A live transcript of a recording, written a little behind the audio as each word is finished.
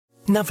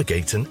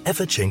Navigate an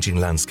ever-changing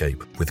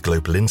landscape with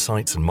global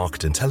insights and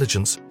market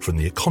intelligence from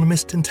the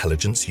Economist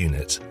Intelligence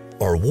Unit.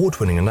 Our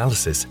award-winning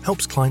analysis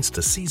helps clients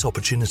to seize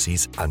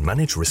opportunities and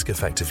manage risk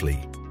effectively.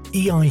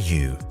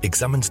 EIU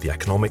examines the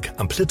economic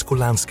and political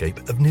landscape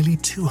of nearly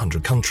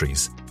 200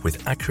 countries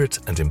with accurate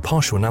and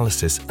impartial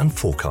analysis and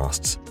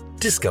forecasts.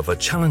 Discover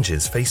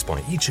challenges faced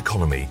by each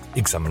economy,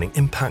 examining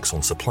impacts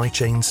on supply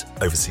chains,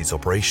 overseas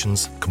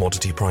operations,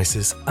 commodity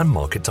prices, and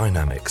market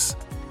dynamics.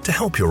 To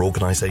help your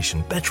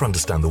organization better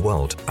understand the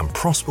world and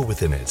prosper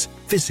within it,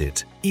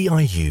 visit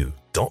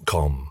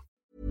eiu.com.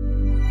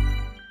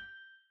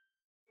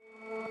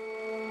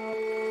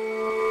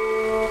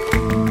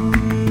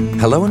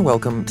 Hello and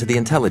welcome to The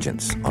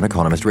Intelligence on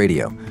Economist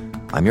Radio.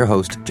 I'm your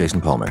host, Jason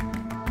Palmer.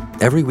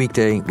 Every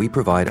weekday, we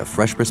provide a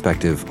fresh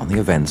perspective on the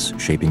events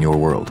shaping your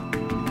world.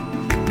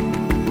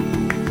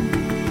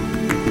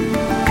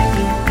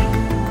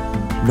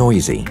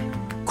 Noisy,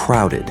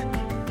 crowded,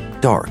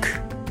 dark,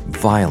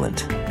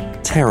 violent,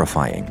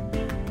 terrifying.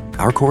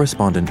 Our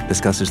correspondent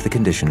discusses the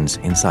conditions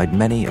inside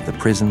many of the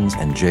prisons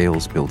and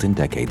jails built in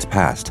decades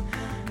past.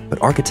 But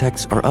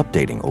architects are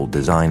updating old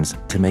designs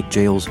to make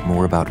jails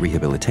more about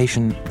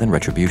rehabilitation than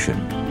retribution.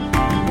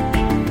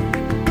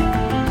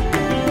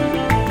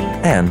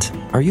 And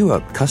are you a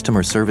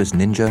customer service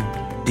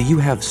ninja? Do you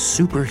have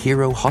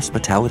superhero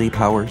hospitality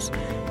powers?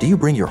 Do you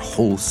bring your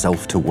whole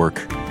self to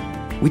work?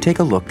 We take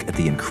a look at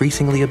the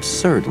increasingly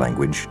absurd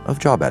language of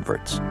job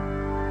adverts.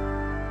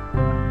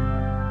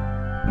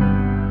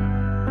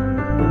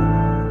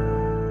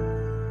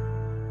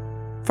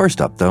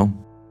 First up, though,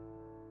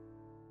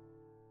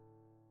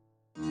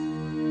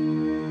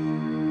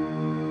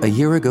 a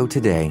year ago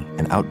today,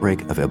 an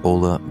outbreak of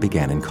Ebola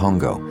began in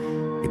Congo.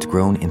 It's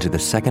grown into the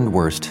second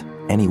worst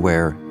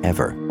anywhere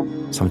ever.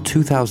 Some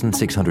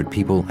 2,600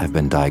 people have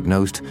been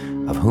diagnosed,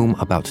 of whom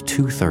about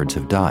 2/3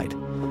 have died.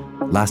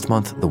 Last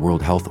month, the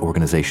World Health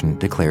Organization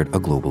declared a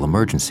global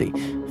emergency,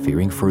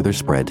 fearing further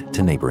spread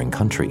to neighboring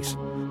countries.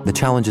 The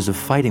challenges of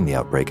fighting the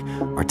outbreak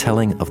are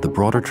telling of the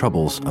broader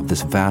troubles of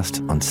this vast,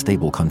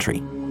 unstable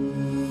country.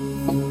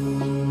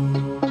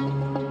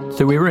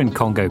 So we were in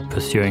Congo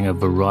pursuing a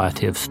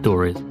variety of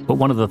stories, but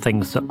one of the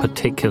things that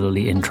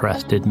particularly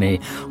interested me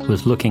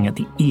was looking at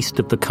the east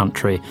of the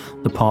country,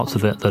 the parts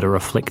of it that are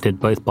afflicted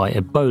both by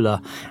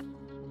Ebola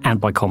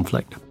and by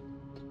conflict.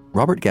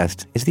 Robert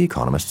Guest is The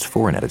Economist's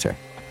foreign editor.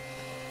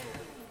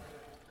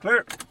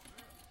 Clear.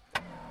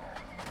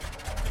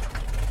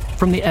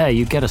 From the air,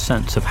 you get a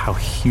sense of how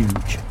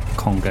huge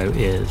Congo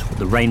is, with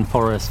the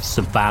rainforests,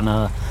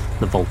 savanna,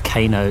 the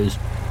volcanoes,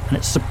 and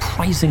it's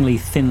surprisingly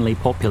thinly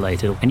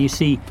populated. And you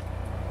see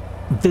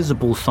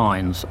visible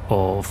signs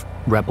of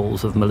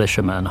rebels, of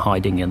militiamen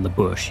hiding in the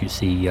bush. You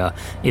see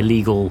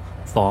illegal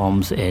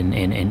farms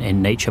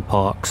in nature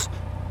parks.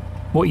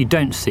 What you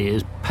don't see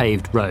is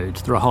paved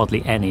roads. There are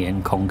hardly any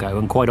in Congo,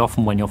 and quite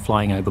often when you're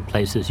flying over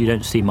places, you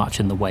don't see much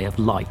in the way of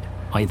light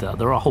either.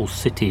 There are whole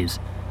cities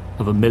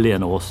of 1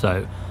 million or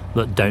so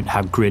that don't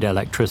have grid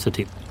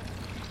electricity.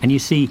 And you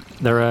see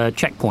there are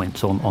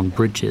checkpoints on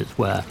bridges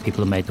where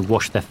people are made to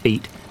wash their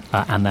feet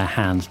and their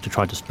hands to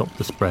try to stop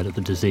the spread of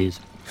the disease.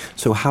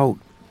 So how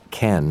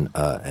can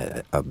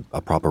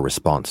a proper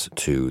response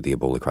to the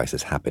Ebola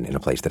crisis happen in a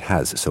place that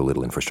has so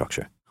little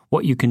infrastructure?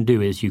 What you can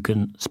do is you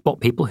can spot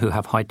people who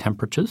have high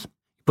temperatures,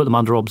 put them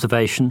under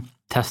observation,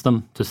 test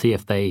them to see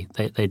if they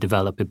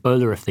develop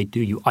Ebola. If they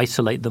do, you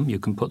isolate them. You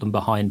can put them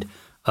behind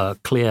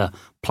clear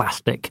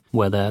plastic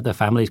where their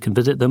families can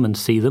visit them and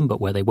see them,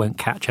 but where they won't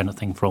catch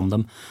anything from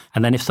them.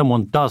 And then if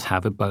someone does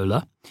have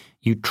Ebola,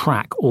 you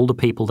track all the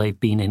people they've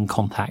been in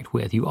contact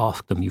with. You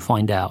ask them, you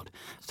find out.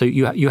 So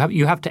you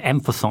have to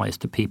emphasize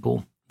to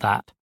people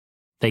that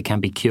they can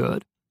be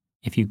cured.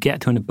 If you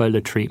get to an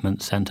Ebola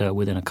treatment center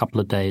within a couple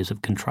of days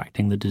of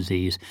contracting the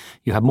disease,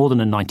 you have more than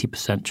a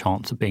 90%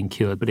 chance of being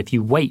cured. But if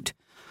you wait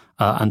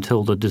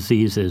until the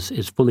disease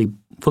is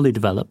fully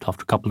developed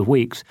after a couple of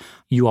weeks,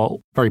 you are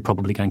very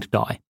probably going to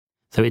die.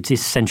 So it's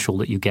essential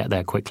that you get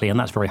there quickly, and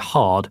that's very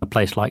hard. A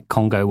place like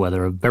Congo, where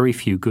there are very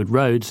few good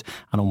roads,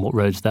 and on what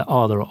roads there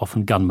are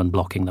often gunmen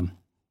blocking them.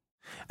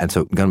 And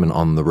so gunmen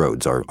on the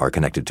roads are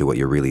connected to what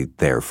you're really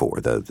there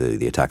for,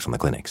 the attacks on the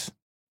clinics?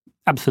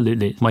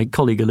 Absolutely. My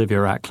colleague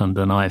Olivia Ackland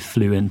and I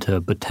flew into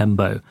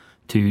Butembo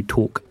to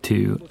talk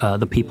to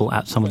the people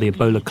at some of the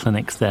Ebola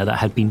clinics there that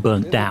had been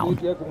burnt down.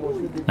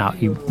 Now,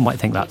 you might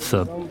think that's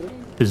a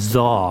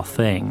bizarre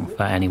thing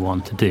for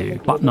anyone to do,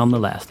 but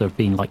nonetheless, there have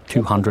been like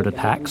 200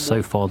 attacks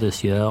so far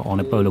this year on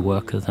Ebola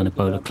workers and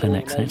Ebola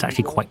clinics, and it's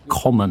actually quite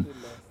common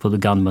for the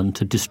gunmen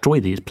to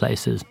destroy these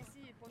places.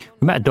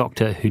 We met a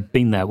doctor who'd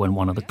been there when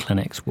one of the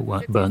clinics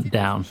were burnt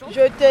down.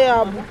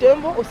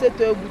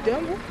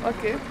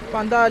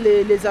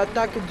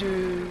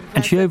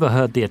 And she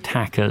overheard the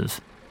attackers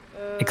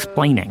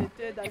explaining,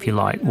 if you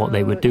like, what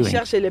they were doing.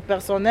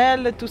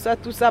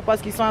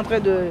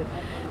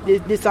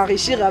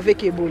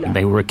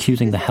 They were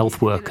accusing the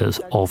health workers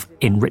of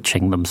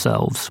enriching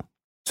themselves.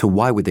 So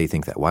why would they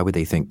think that? Why would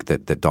they think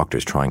that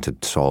doctors trying to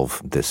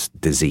solve this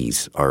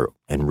disease are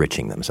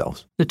enriching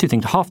themselves? The two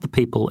things. Half the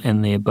people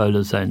in the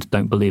Ebola zones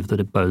don't believe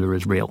that Ebola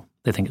is real.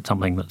 They think it's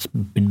something that's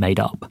been made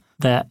up.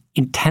 They're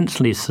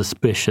intensely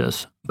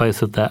suspicious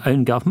both of their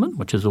own government,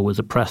 which has always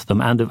oppressed them,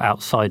 and of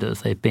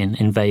outsiders. They've been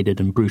invaded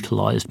and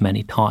brutalized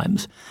many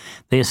times.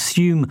 They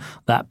assume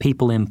that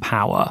people in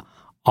power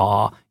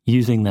are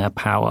using their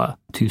power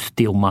to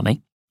steal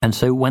money. And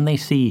so when they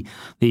see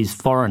these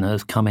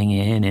foreigners coming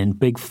in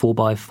big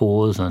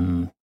 4x4s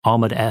and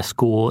armoured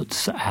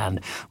escorts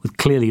and with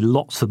clearly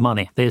lots of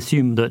money, they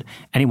assume that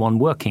anyone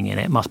working in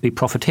it must be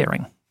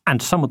profiteering.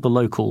 And some of the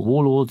local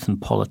warlords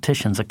and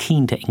politicians are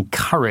keen to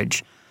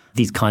encourage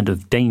these kind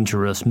of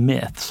dangerous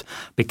myths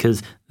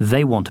because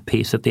they want a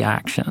piece of the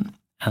action.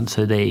 And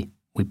so they,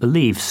 we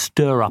believe,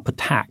 stir up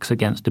attacks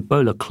against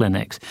Ebola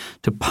clinics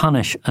to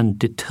punish and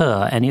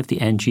deter any of the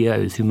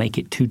NGOs who make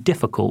it too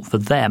difficult for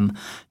them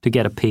to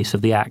get a piece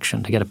of the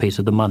action, to get a piece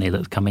of the money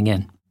that's coming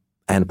in.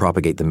 And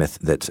propagate the myth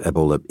that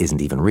Ebola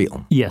isn't even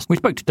real. Yes. We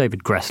spoke to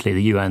David Gressley,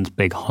 the UN's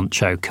big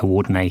honcho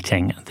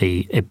coordinating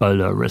the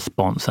Ebola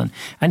response,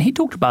 and he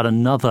talked about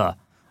another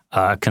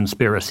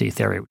conspiracy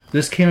theory.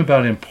 This came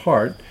about in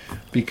part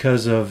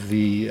because of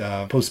the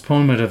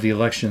postponement of the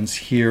elections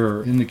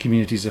here in the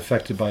communities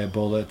affected by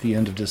Ebola at the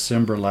end of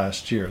December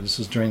last year. This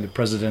was during the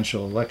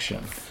presidential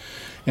election.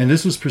 And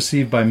this was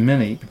perceived by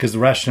many, because the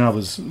rationale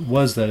was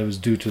that it was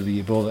due to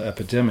the Ebola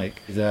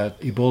epidemic, that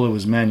Ebola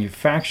was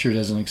manufactured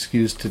as an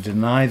excuse to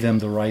deny them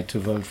the right to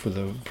vote for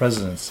the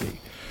presidency.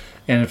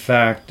 And in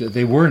fact,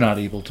 they were not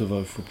able to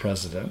vote for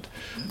president.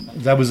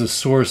 That was a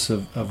source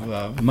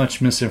of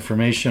much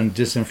misinformation,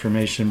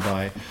 disinformation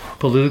by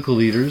political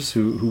leaders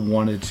who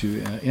wanted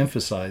to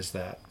emphasize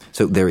that.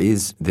 So there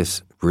is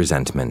this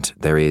resentment.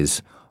 There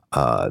is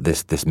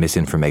this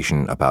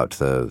misinformation about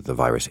the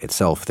virus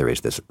itself. There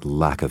is this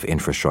lack of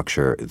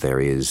infrastructure. There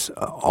is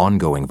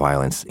ongoing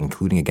violence,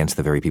 including against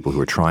the very people who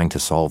are trying to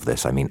solve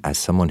this. I mean, as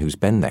someone who's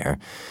been there,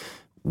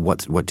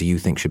 what do you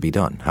think should be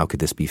done? How could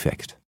this be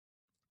fixed?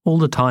 All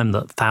the time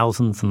that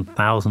thousands and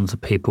thousands of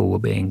people were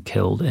being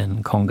killed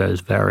in Congo's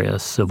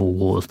various civil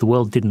wars, the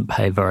world didn't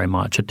pay very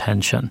much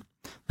attention.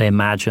 They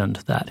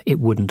imagined that it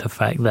wouldn't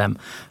affect them.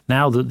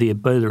 Now that the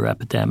Ebola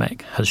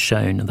epidemic has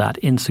shown that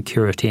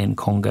insecurity in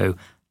Congo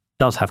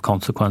does have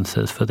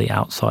consequences for the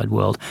outside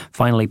world,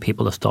 finally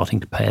people are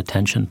starting to pay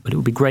attention. But it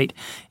would be great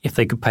if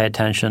they could pay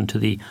attention to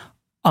the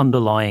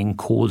underlying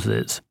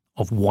causes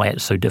of why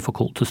it's so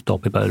difficult to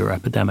stop Ebola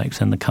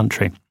epidemics in the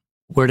country.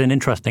 We're at an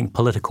interesting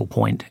political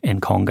point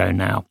in Congo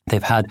now.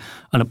 They've had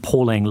an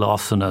appalling,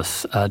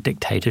 larcenous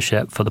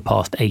dictatorship for the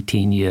past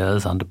 18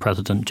 years under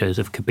President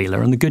Joseph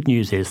Kabila. And the good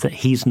news is that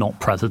he's not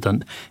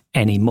president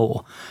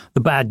anymore.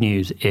 The bad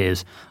news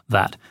is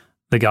that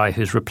the guy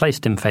who's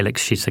replaced him,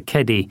 Felix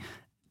Tshisekedi,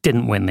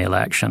 didn't win the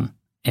election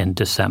in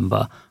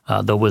December.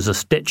 There was a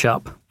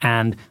stitch-up,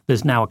 and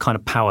there's now a kind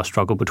of power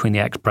struggle between the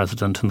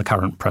ex-president and the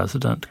current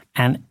president.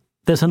 And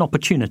there's an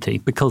opportunity,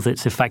 because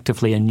it's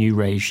effectively a new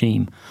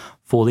regime,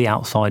 for the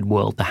outside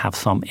world to have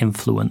some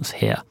influence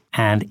here.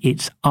 And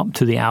it's up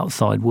to the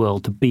outside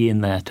world to be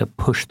in there to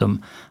push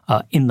them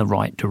in the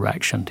right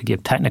direction, to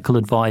give technical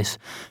advice,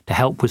 to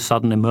help with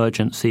sudden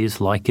emergencies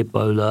like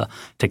Ebola,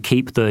 to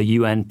keep the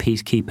UN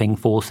peacekeeping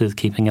forces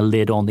keeping a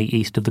lid on the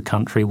east of the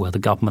country where the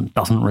government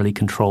doesn't really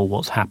control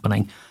what's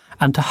happening,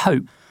 and to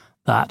hope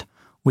that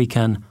we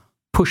can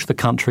push the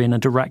country in a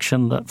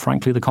direction that,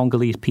 frankly, the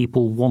Congolese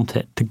people want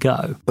it to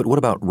go. But what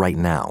about right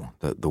now?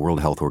 The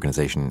World Health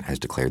Organization has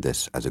declared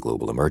this as a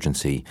global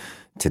emergency.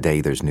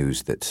 Today there's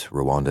news that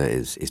Rwanda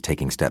is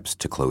taking steps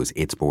to close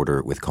its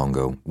border with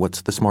Congo.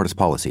 What's the smartest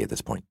policy at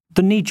this point?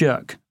 The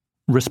knee-jerk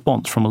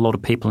response from a lot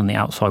of people in the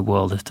outside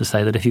world is to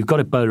say that if you've got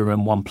Ebola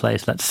in one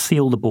place, let's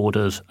seal the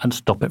borders and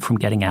stop it from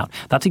getting out.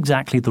 That's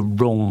exactly the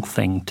wrong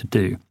thing to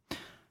do.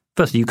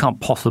 Firstly, you can't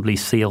possibly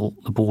seal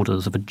the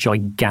borders of a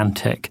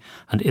gigantic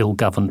and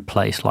ill-governed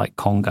place like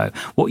Congo.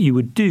 What you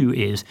would do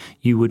is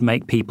you would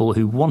make people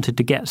who wanted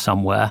to get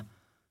somewhere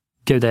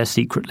go there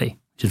secretly,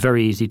 which is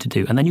very easy to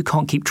do. And then you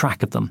can't keep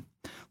track of them.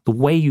 The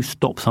way you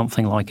stop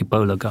something like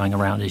Ebola going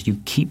around is you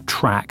keep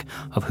track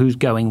of who's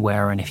going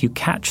where. And if you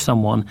catch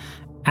someone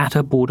at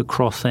a border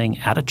crossing,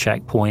 at a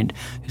checkpoint,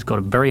 who's got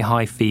a very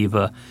high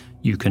fever,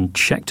 you can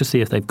check to see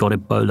if they've got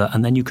Ebola,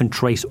 and then you can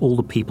trace all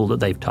the people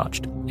that they've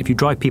touched. If you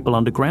drive people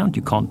underground,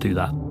 you can't do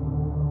that.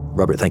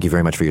 Robert, thank you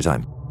very much for your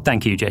time.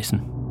 Thank you, Jason.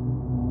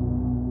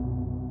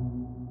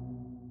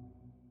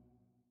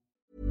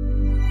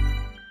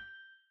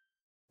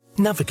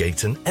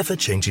 Navigate an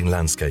ever-changing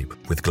landscape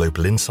with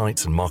global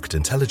insights and market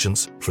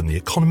intelligence from the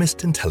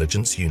Economist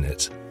Intelligence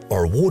Unit.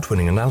 Our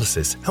award-winning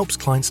analysis helps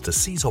clients to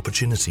seize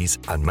opportunities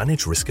and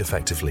manage risk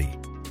effectively.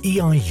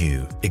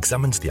 EIU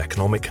examines the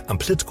economic and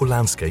political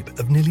landscape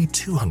of nearly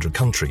 200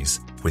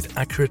 countries with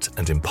accurate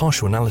and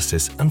impartial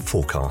analysis and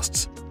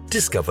forecasts.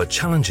 Discover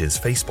challenges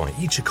faced by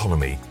each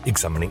economy,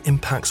 examining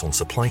impacts on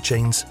supply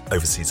chains,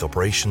 overseas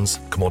operations,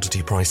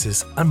 commodity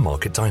prices, and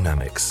market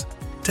dynamics.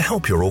 To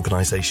help your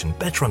organization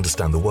better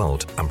understand the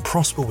world and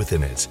prosper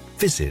within it,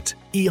 visit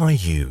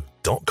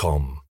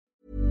eiu.com.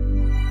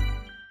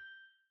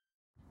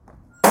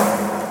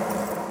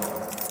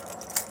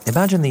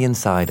 Imagine the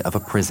inside of a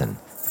prison.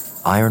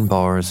 Iron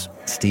bars,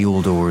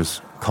 steel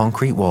doors,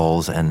 concrete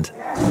walls, and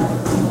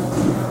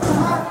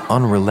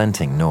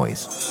unrelenting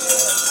noise.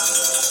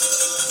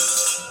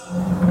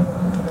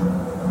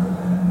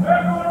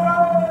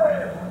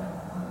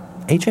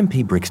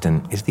 HMP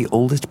Brixton is the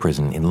oldest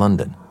prison in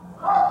London.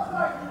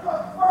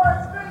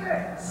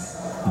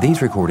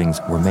 These recordings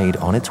were made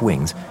on its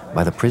wings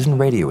by the Prison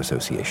Radio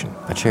Association,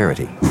 a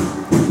charity.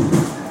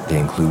 They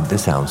include the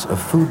sounds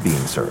of food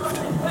being served,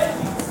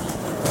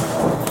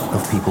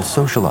 of people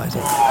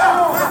socializing,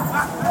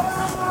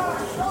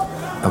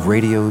 of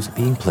radios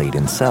being played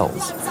in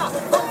cells,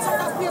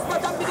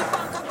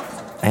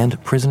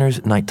 and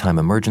prisoners' nighttime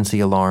emergency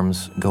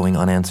alarms going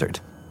unanswered.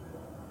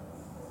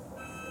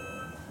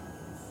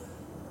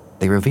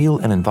 They reveal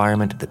an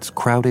environment that's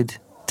crowded,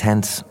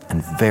 tense,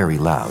 and very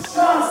loud.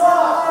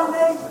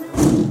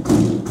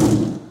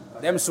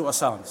 Them sort of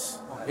sounds.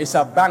 It's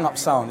a bang-up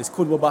sound. It's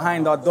cool, we're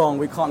behind our door and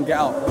we can't get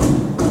out.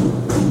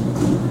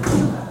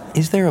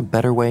 Is there a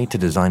better way to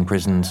design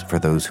prisons for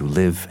those who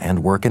live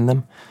and work in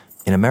them?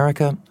 In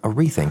America, a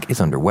rethink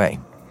is underway.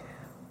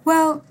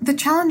 Well, the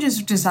challenges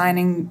of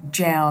designing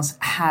jails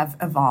have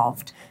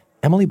evolved.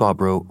 Emily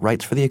Bobrow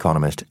writes for The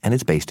Economist and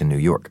is based in New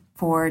York.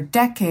 For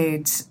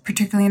decades,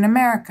 particularly in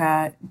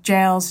America,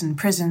 jails and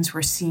prisons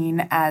were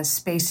seen as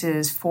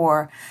spaces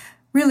for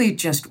really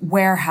just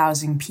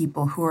warehousing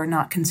people who are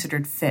not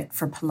considered fit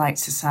for polite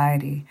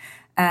society.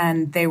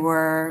 And they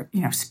were,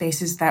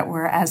 spaces that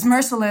were as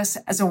merciless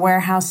as a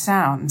warehouse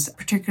sounds,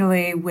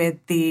 particularly with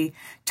the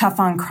tough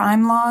on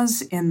crime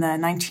laws in the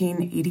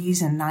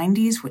 1980s and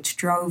 90s, which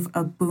drove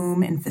a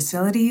boom in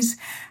facilities.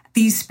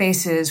 These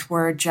spaces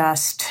were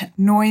just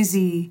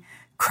noisy,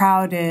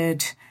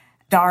 crowded,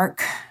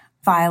 dark,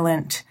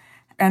 violent,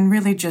 and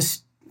really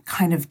just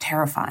kind of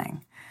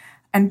terrifying.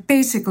 And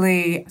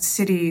basically,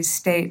 cities,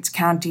 states,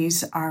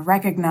 counties are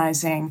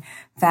recognizing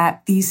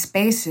that these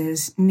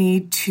spaces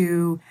need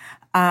to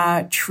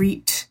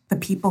treat the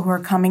people who are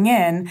coming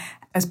in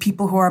as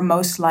people who are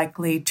most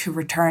likely to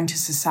return to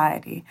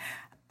society.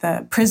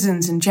 The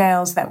prisons and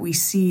jails that we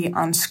see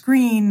on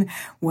screen,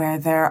 where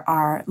there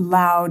are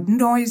loud,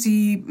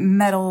 noisy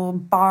metal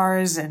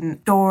bars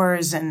and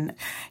doors and,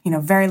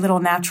 very little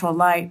natural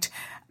light,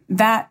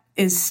 that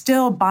is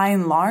still by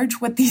and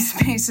large what these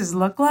spaces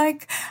look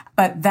like,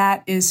 but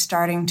that is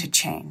starting to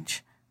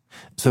change.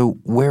 So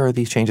where are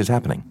these changes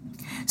happening?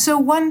 So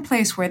one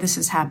place where this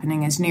is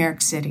happening is New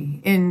York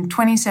City. In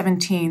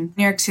 2017,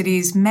 New York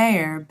City's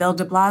mayor, Bill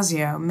de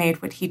Blasio,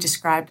 made what he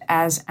described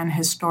as an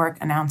historic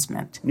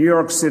announcement. New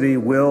York City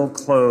will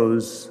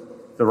close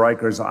the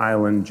Rikers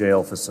Island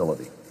jail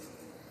facility.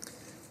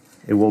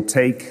 It will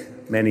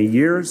take many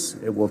years.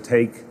 It will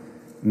take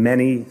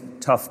many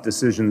tough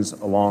decisions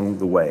along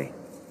the way.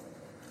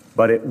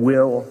 But it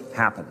will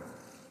happen.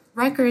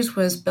 Rikers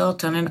was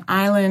built on an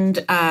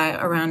island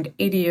around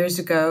 80 years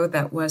ago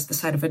that was the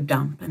site of a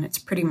dump, and it's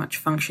pretty much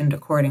functioned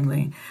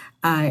accordingly.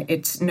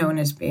 It's known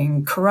as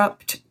being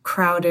corrupt,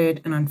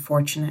 crowded, and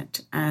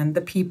unfortunate. And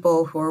the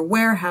people who are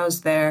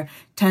warehoused there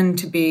tend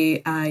to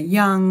be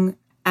young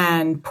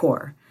and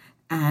poor.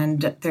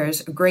 And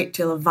there's a great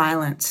deal of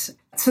violence.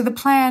 So the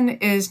plan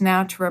is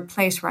now to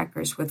replace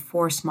Rikers with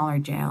 4 smaller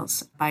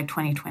jails by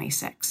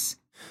 2026.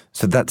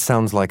 So that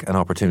sounds like an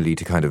opportunity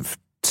to kind of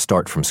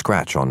start from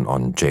scratch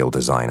on jail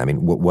design. I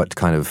mean, what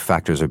kind of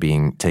factors are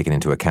being taken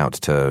into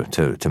account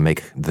to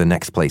make the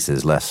next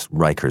places less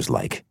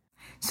Rikers-like?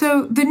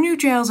 So the new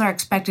jails are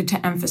expected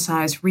to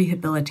emphasize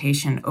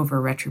rehabilitation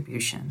over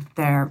retribution.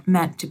 They're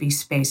meant to be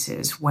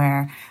spaces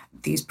where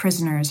these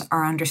prisoners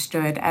are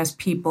understood as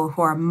people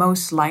who are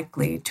most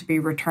likely to be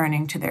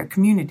returning to their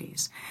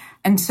communities.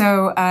 And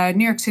so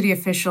New York City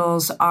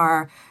officials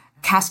are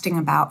casting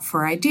about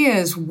for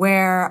ideas.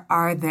 Where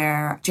are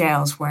there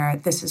jails where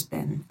this has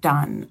been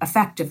done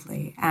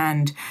effectively?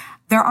 And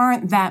there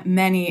aren't that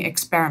many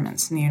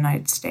experiments in the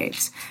United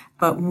States,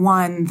 but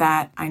one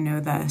that I know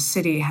the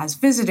city has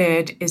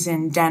visited is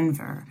in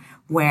Denver,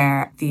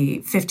 where the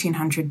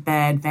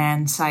 1,500-bed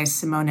Van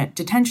Cise-Simonette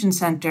Detention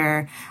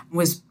Center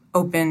was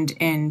opened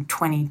in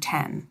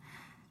 2010.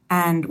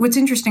 And what's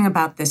interesting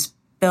about this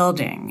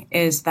building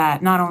is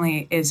that not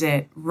only is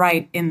it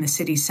right in the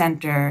city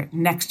center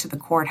next to the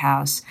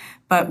courthouse,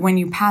 but when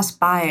you pass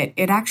by it,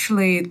 it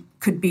actually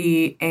could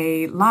be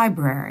a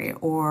library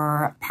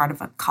or part of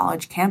a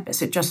college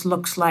campus. It just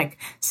looks like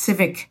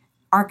civic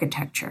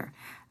architecture.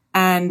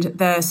 And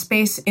the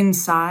space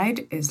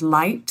inside is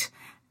light.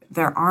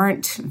 There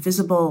aren't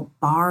visible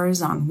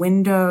bars on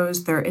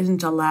windows. There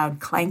isn't a loud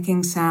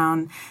clanking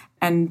sound.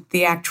 And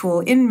the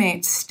actual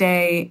inmates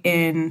stay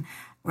in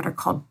what are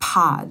called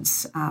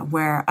pods,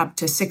 where up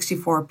to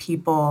 64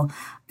 people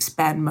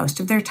spend most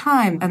of their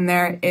time. And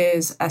there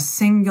is a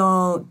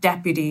single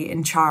deputy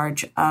in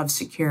charge of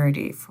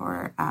security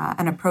for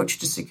an approach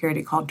to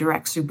security called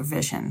direct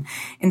supervision.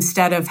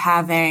 Instead of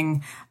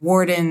having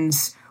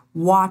wardens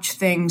watch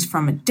things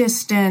from a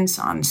distance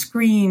on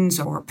screens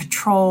or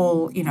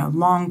patrol,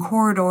 long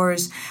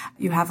corridors,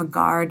 you have a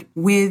guard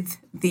with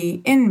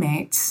the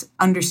inmates,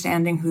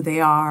 understanding who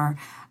they are,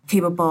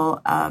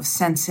 capable of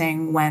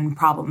sensing when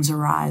problems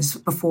arise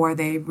before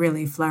they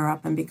really flare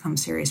up and become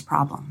serious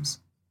problems.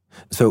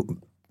 So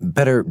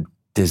better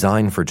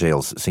design for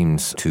jails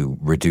seems to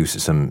reduce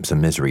some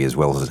misery as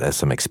well as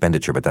some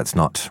expenditure, but that's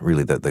not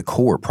really the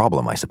core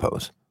problem, I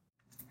suppose.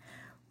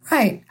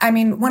 Right. I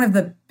mean, one of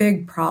the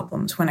big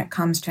problems when it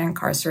comes to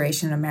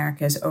incarceration in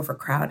America is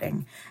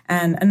overcrowding.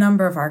 And a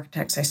number of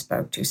architects I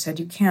spoke to said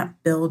you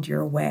can't build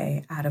your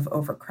way out of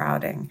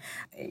overcrowding.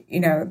 You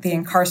know, the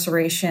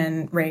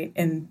incarceration rate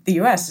in the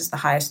U.S. is the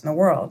highest in the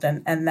world,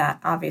 and that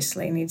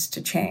obviously needs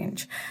to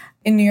change.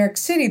 In New York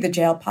City, the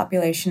jail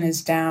population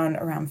is down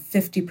around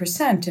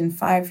 50% in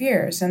 5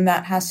 years, and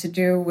that has to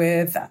do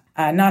with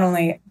not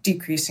only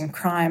decreasing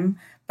crime,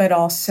 but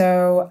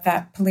also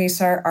that police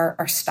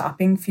are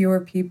stopping fewer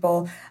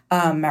people.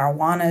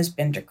 Marijuana has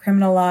been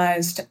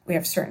decriminalized. We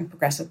have certain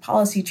progressive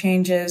policy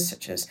changes,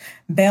 such as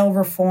bail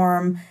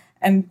reform.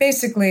 And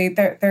basically,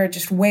 there are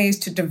just ways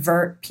to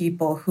divert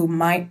people who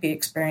might be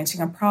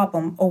experiencing a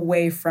problem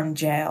away from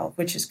jail,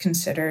 which is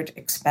considered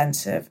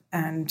expensive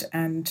and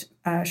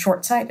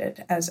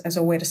short-sighted as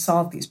a way to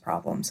solve these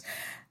problems.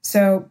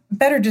 So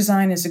better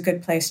design is a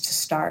good place to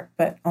start,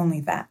 but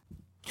only that.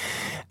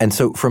 And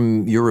so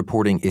from your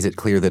reporting, is it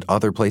clear that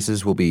other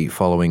places will be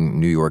following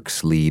New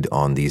York's lead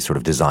on these sort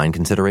of design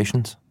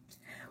considerations?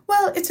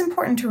 Well, it's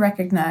important to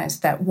recognize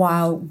that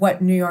while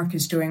what New York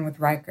is doing with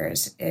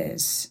Rikers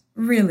is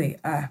really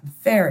a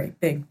very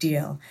big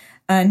deal,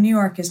 New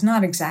York is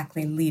not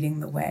exactly leading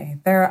the way.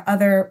 There are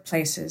other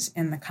places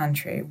in the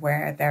country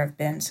where there have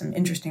been some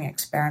interesting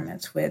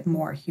experiments with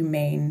more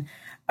humane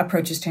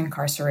approaches to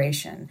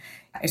incarceration.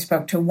 I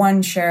spoke to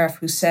one sheriff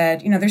who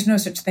said, there's no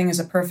such thing as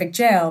a perfect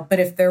jail, but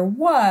if there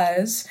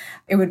was,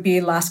 it would be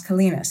Las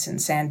Colinas in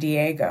San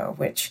Diego,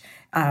 which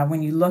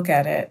when you look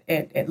at it,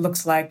 it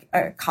looks like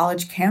a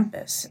college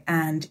campus.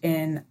 And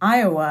in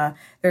Iowa,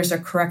 there's a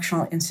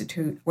correctional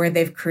institute where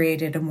they've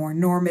created a more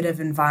normative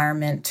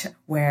environment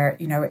where,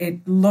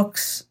 it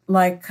looks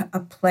like a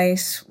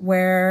place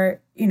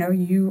where,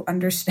 you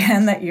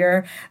understand that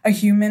you're a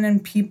human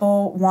and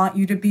people want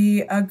you to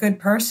be a good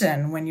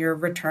person when you're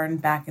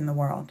returned back in the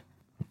world.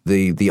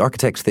 The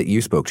architects that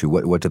you spoke to,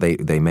 what do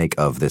they make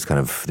of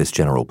this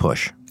general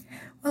push?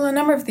 Well, a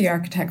number of the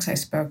architects I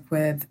spoke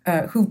with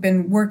who've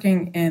been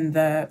working in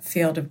the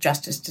field of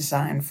justice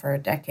design for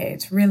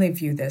decades really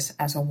view this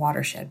as a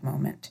watershed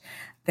moment.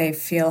 They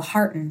feel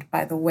heartened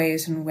by the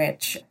ways in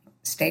which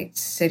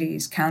states,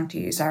 cities,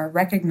 counties are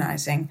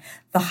recognizing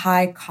the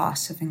high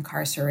costs of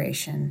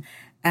incarceration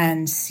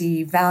and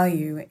see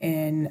value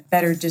in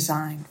better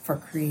design for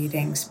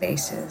creating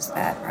spaces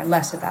that are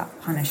less about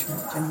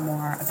punishment and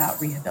more about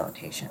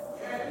rehabilitation.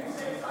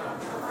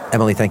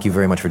 Emily, thank you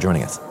very much for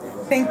joining us.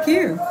 Thank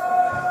you.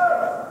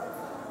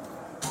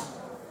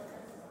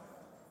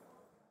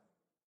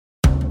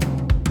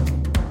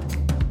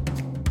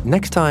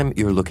 Next time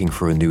you're looking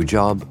for a new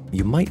job,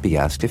 you might be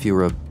asked if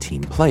you're a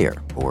team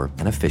player or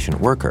an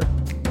efficient worker.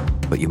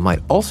 But you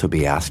might also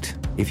be asked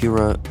if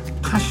you're a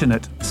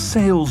passionate,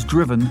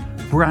 sales-driven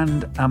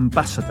brand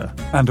ambassador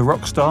and a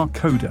rock star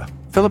coder.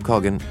 Philip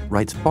Coggan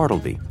writes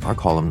Bartleby, our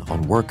column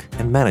on work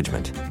and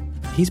management.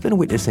 He's been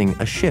witnessing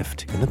a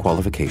shift in the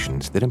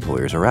qualifications that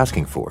employers are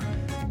asking for.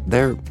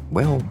 They're,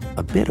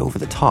 a bit over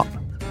the top.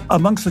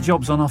 Amongst the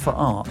jobs on offer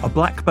are a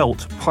black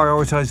belt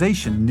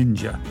prioritization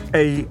ninja,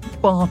 a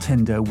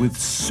bartender with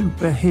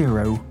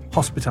superhero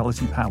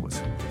hospitality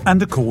powers,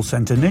 and a call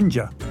center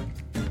ninja.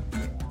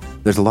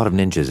 There's a lot of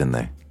ninjas in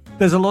there.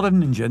 There's a lot of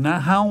ninja. Now,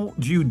 how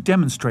do you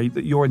demonstrate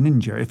that you're a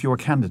ninja if you're a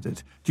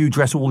candidate? Do you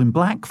dress all in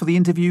black for the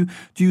interview?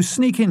 Do you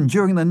sneak in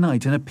during the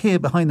night and appear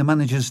behind the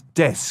manager's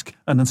desk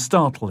and then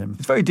startle him?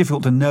 It's very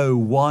difficult to know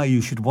why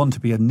you should want to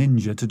be a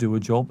ninja to do a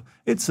job.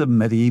 It's a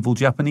medieval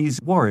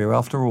Japanese warrior,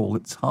 after all.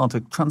 It's hard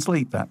to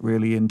translate that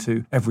really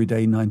into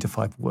everyday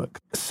 9-to-5 work.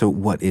 So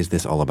what is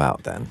this all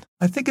about then?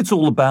 I think it's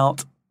all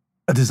about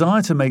a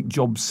desire to make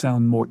jobs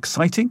sound more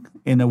exciting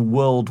in a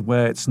world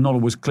where it's not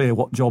always clear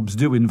what jobs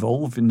do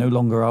involve. And no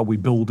longer are we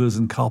builders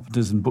and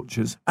carpenters and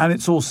butchers. And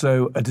it's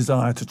also a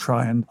desire to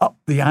try and up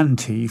the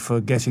ante for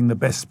getting the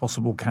best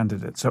possible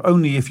candidate. So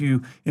only if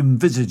you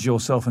envisage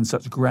yourself in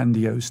such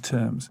grandiose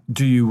terms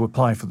do you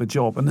apply for the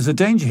job. And there's a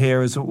danger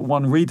here, as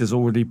one reader's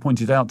already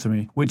pointed out to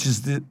me, which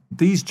is that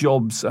these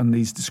jobs and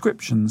these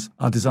descriptions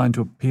are designed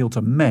to appeal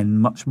to men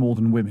much more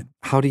than women.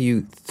 How do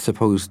you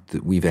suppose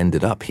that we've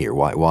ended up here?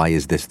 Why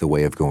is this the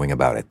way of going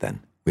about it then,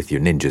 with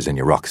your ninjas and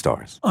your rock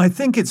stars? I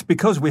think it's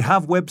because we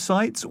have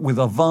websites with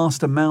a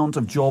vast amount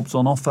of jobs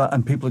on offer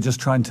and people are just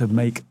trying to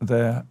make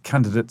their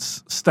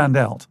candidates stand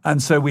out.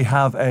 And so we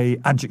have a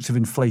adjective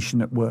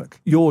inflation at work.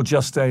 You're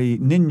just a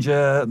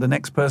ninja, the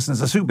next person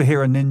is a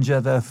superhero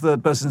ninja, the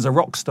third person is a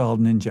rock star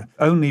ninja.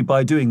 Only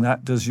by doing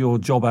that does your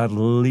job ad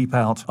leap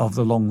out of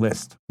the long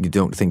list. You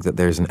don't think that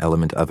there's an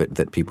element of it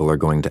that people are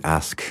going to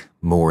ask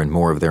more and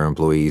more of their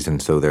employees,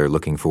 and so they're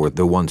looking for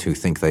the ones who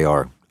think they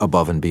are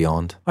above and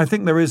beyond? I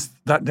think there is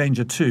that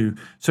danger too.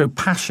 So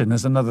passion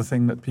is another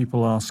thing that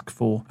people ask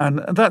for.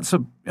 And that's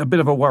a bit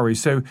of a worry.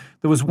 So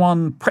there was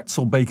one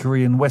pretzel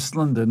bakery in West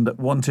London that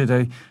wanted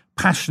a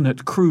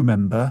passionate crew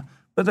member,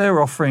 but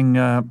they're offering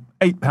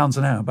 £8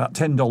 an hour, about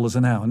 $10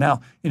 an hour. Now,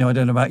 I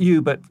don't know about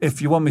you, but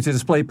if you want me to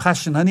display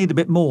passion, I need a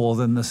bit more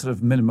than the sort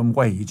of minimum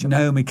wage.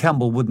 Naomi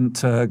Campbell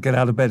wouldn't get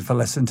out of bed for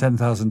less than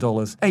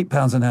 $10,000.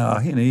 £8 an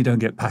hour, you don't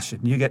get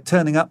passion. You get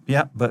turning up,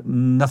 yeah, but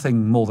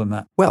nothing more than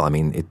that. Well,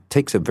 it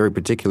takes a very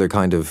particular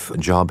kind of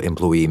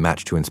job-employee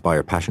match to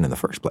inspire passion in the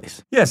first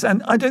place. Yes,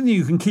 and I don't think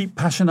you can keep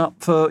passion up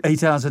for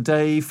 8 hours a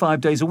day,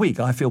 5 days a week.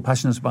 I feel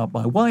passionate about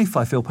my wife.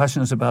 I feel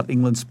passionate about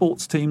England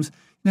sports teams.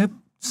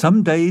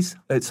 Some days,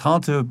 it's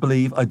hard to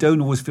believe, I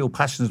don't always feel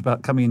passionate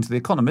about coming into The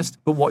Economist,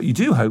 but what you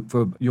do hope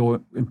for your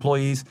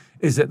employees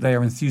is that they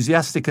are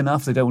enthusiastic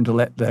enough, they don't want to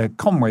let their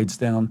comrades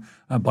down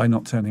by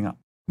not turning up.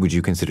 Would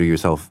you consider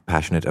yourself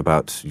passionate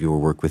about your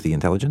work with the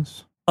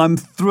intelligence? I'm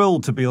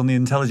thrilled to be on the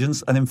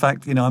intelligence, and in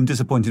fact, I'm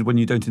disappointed when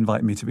you don't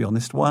invite me, to be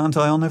honest. Why aren't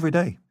I on every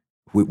day?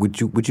 Would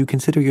you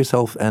consider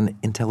yourself an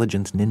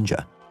intelligence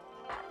ninja?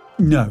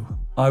 No,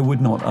 I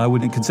would not. I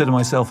wouldn't consider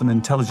myself an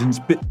intelligence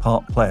bit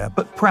part player,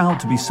 but proud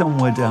to be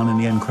somewhere down in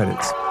the end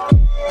credits.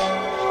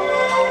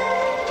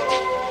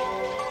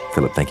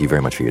 Philip, thank you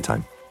very much for your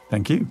time.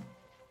 Thank you.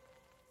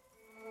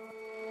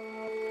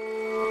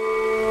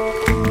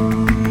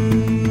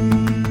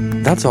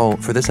 That's all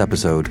for this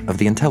episode of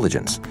The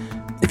Intelligence.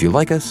 If you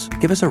like us,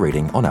 give us a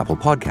rating on Apple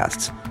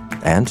Podcasts.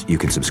 And you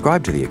can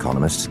subscribe to The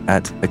Economist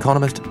at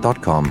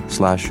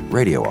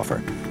economist.com/radio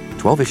offer.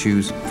 12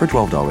 issues for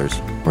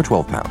 $12 or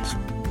 £12.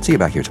 See you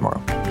back here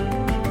tomorrow.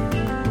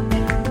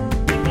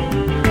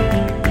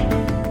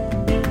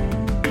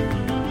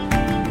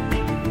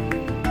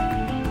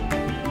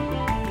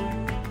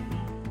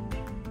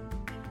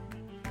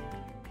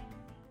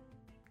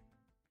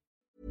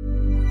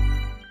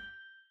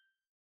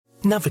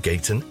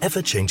 Navigate an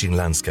ever-changing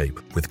landscape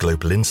with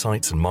global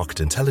insights and market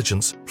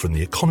intelligence from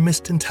the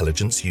Economist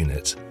Intelligence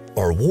Unit.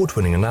 Our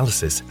award-winning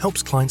analysis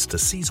helps clients to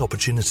seize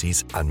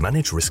opportunities and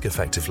manage risk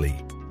effectively.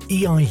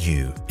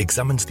 EIU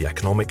examines the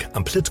economic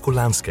and political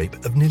landscape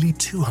of nearly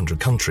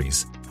 200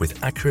 countries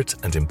with accurate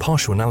and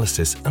impartial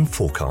analysis and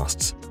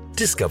forecasts.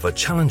 Discover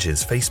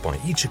challenges faced by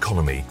each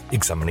economy,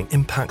 examining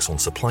impacts on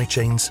supply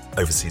chains,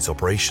 overseas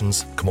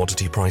operations,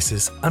 commodity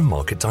prices, and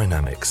market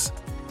dynamics.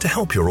 To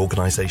help your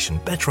organization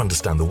better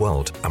understand the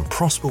world and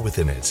prosper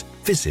within it,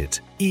 visit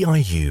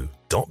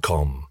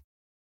eiu.com.